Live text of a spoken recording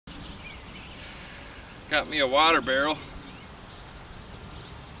Got me a water barrel.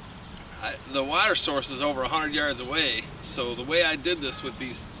 The water source is over 100 yards away, so the way I did this with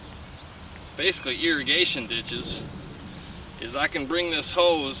these basically irrigation ditches is I can bring this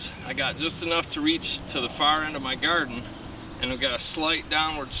hose. I got just enough to reach to the far end of my garden, and I've got a slight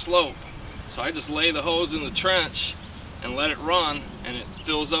downward slope, so I just lay the hose in the trench and let it run, and it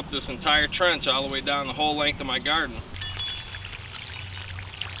fills up this entire trench all the way down the whole length of my garden.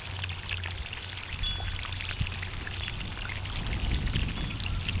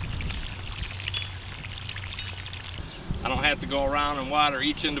 I don't have to go around and water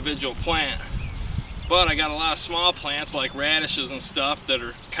each individual plant, but I got a lot of small plants like radishes and stuff that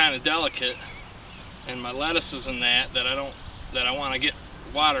are kind of delicate, and my lettuces and that I want to get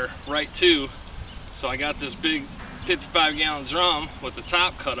water right to. So I got this big 55-gallon drum with the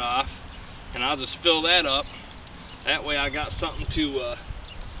top cut off, and I'll just fill that up. That way I got something to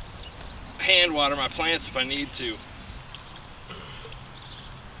hand water my plants if I need to.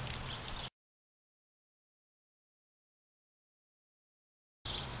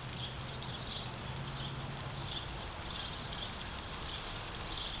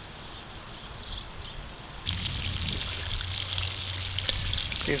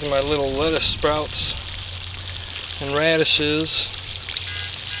 These are my little lettuce sprouts and radishes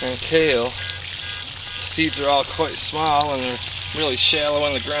and kale. The seeds are all quite small and they're really shallow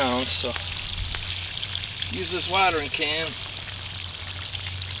in the ground, so use this watering can.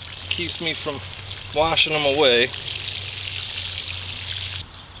 Keeps me from washing them away.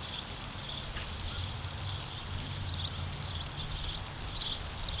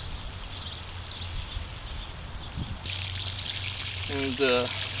 And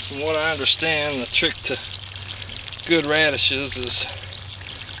from what I understand, the trick to good radishes is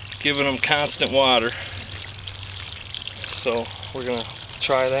giving them constant water. So we're gonna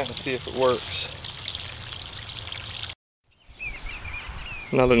try that and see if it works.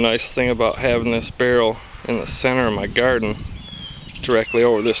 Another nice thing about having this barrel in the center of my garden, directly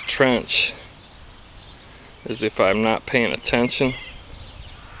over this trench, is if I'm not paying attention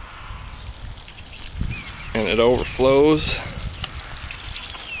and it overflows,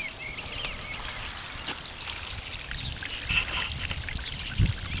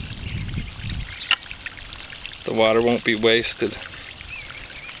 the water won't be wasted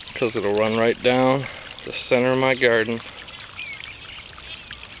because it'll run right down the center of my garden.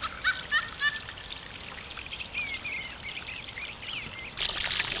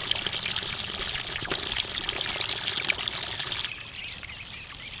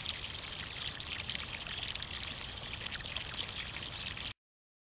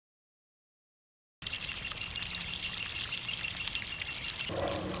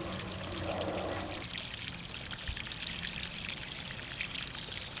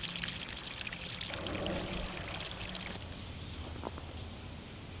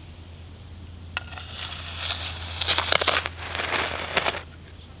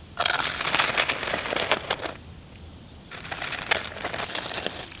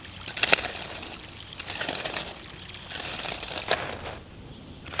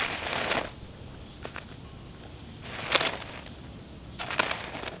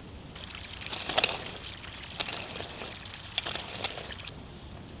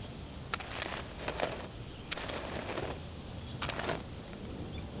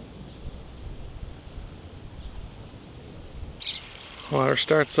 Water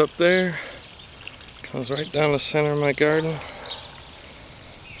starts up there, comes right down the center of my garden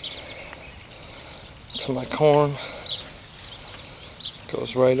to my corn,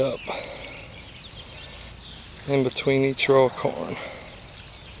 goes right up in between each row of corn.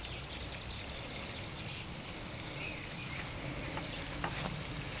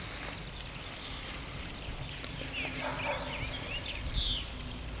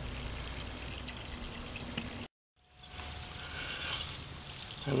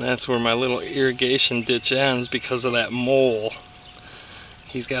 And that's where my little irrigation ditch ends because of that mole.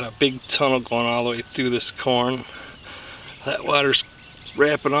 He's got a big tunnel going all the way through this corn. That water's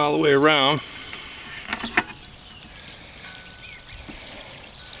wrapping all the way around.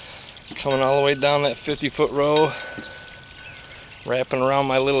 Coming all the way down that 50-foot row, wrapping around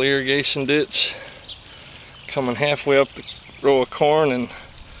my little irrigation ditch, coming halfway up the row of corn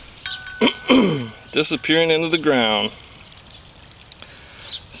and disappearing into the ground.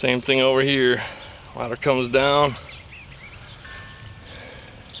 Same thing over here. Water comes down.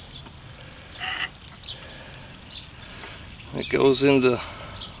 It goes into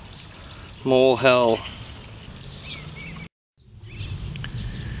mole hell.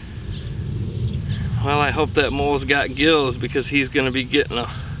 Well, I hope that mole's got gills because he's going to be getting a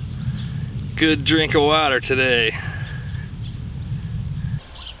good drink of water today.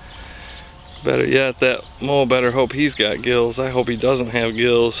 Better yet, that mole better hope he's got gills. I hope he doesn't have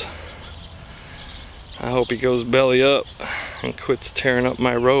gills. I hope he goes belly up and quits tearing up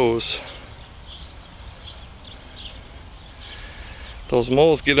my rows. Those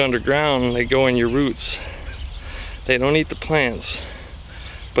moles get underground and they go in your roots. They don't eat the plants,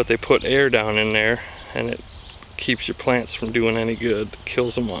 but they put air down in there and it keeps your plants from doing any good,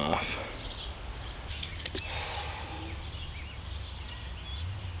 kills them off.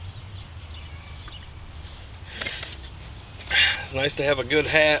 It's nice to have a good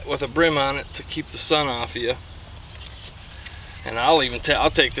hat with a brim on it to keep the sun off of you. And I'll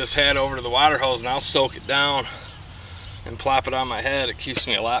take this hat over to the water hose and I'll soak it down and plop it on my head. It keeps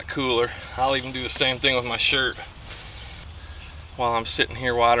me a lot cooler. I'll even do the same thing with my shirt while I'm sitting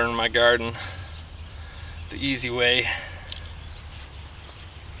here watering my garden the easy way.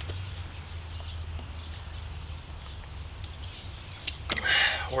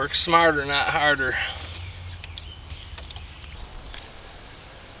 Work smarter, not harder.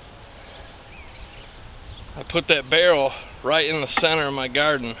 I put that barrel right in the center of my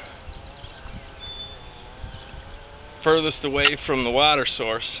garden, furthest away from the water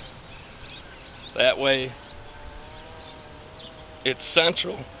source. That way it's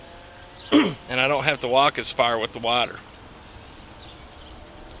central and I don't have to walk as far with the water.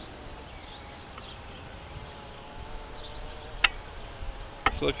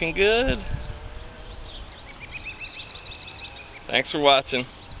 It's looking good. Thanks for watching,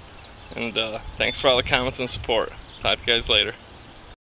 and thanks for all the comments and support. Talk to you guys later.